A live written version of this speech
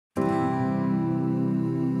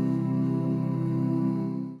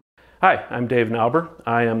Hi, I'm Dave Nauber.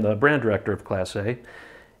 I am the brand director of Classé,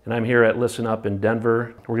 and I'm here at ListenUp in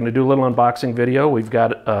Denver. We're going to do a little unboxing video. We've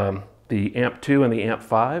got the AMP2 and the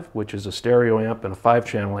AMP5, which is a stereo amp and a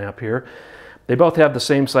 5-channel amp here. They both have the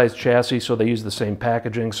same size chassis, so they use the same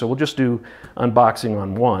packaging, so we'll just do unboxing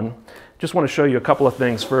on one. Just want to show you a couple of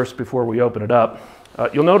things first before we open it up.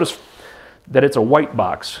 You'll notice that it's a white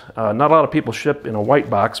box. Not a lot of people ship in a white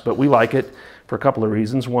box, but we like it for a couple of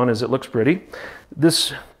reasons. One is it looks pretty.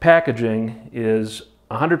 This packaging is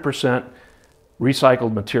 100%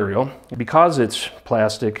 recycled material. Because it's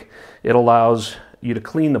plastic, it allows you to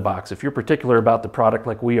clean the box. If you're particular about the product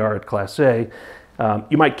like we are at Classé,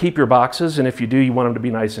 you might keep your boxes, and if you do, you want them to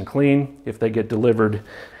be nice and clean. If they get delivered a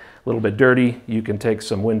little bit dirty, you can take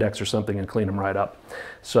some Windex or something and clean them right up.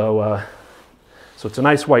 So it's a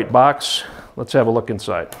nice white box. Let's have a look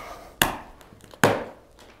inside.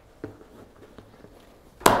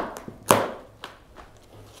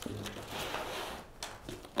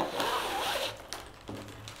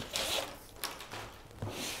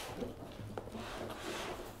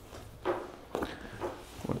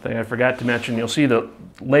 One thing I forgot to mention, you'll see the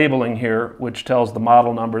labeling here, which tells the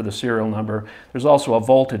model number, the serial number. There's also a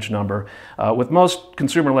voltage number. With most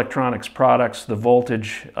consumer electronics products, the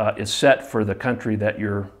voltage is set for the country that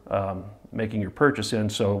you're making your purchase in,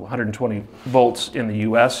 so 120 volts in the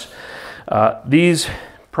US. These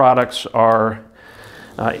products are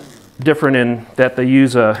different in that they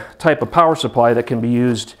use a type of power supply that can be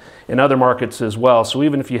used in other markets as well. So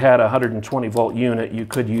even if you had a 120 volt unit, you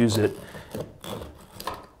could use it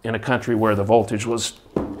in a country where the voltage was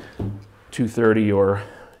 230 or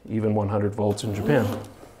even 100 volts in Japan.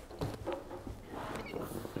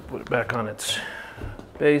 Put it back on its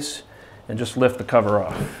base and just lift the cover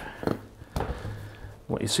off.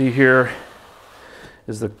 What you see here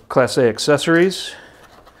is the Classé accessories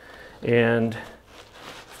and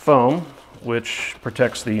foam, which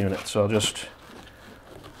protects the unit. So I'll just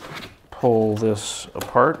pull this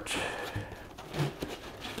apart.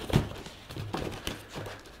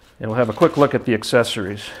 And we'll have a quick look at the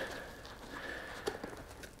accessories.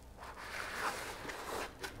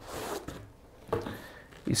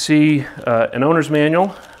 You see an owner's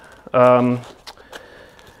manual. The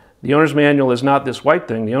owner's manual is not this white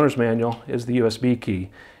thing. The owner's manual is the USB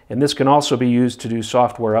key. And this can also be used to do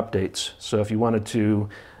software updates. So if you wanted to,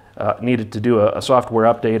 needed to do a software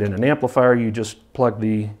update in an amplifier, you just plug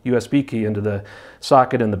the USB key into the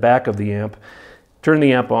socket in the back of the amp, turn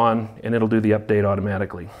the amp on, and it'll do the update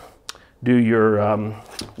automatically. Do your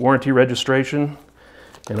warranty registration,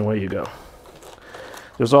 and away you go.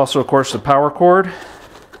 There's also, of course, the power cord,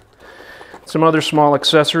 some other small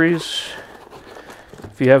accessories.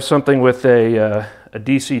 If you have something with a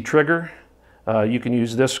DC trigger, you can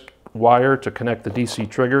use this wire to connect the DC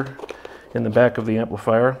trigger in the back of the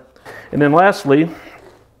amplifier. And then lastly,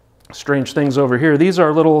 strange things over here. These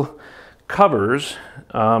are little covers,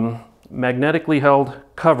 magnetically held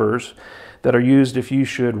covers that are used if you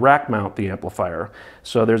should rack mount the amplifier.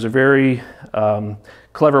 So there's a very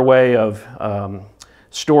clever way of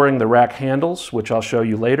storing the rack handles, which I'll show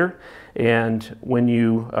you later. And when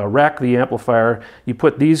you rack the amplifier, you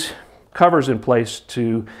put these covers in place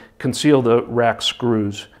to conceal the rack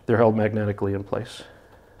screws. They're held magnetically in place.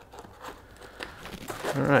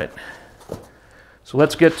 All right, so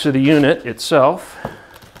let's get to the unit itself.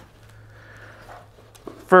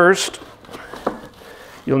 First,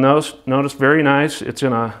 you'll notice very nice, it's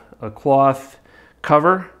in a cloth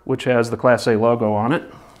cover, which has the Classé logo on it.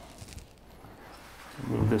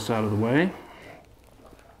 Move this out of the way.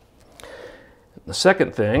 The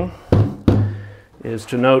second thing is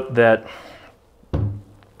to note that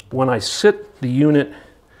when I sit the unit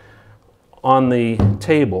on the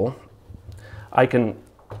table, I can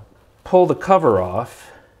pull the cover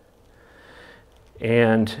off,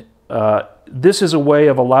 and this is a way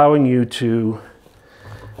of allowing you to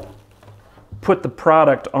put the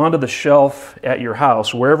product onto the shelf at your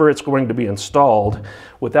house, wherever it's going to be installed,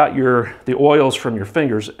 without the oils from your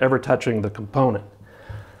fingers ever touching the component.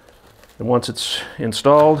 And once it's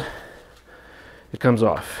installed, it comes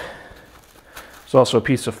off. There's also a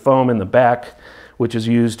piece of foam in the back, which is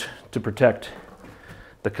used to protect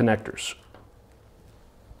the connectors.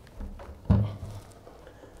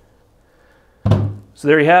 So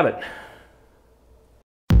there you have it.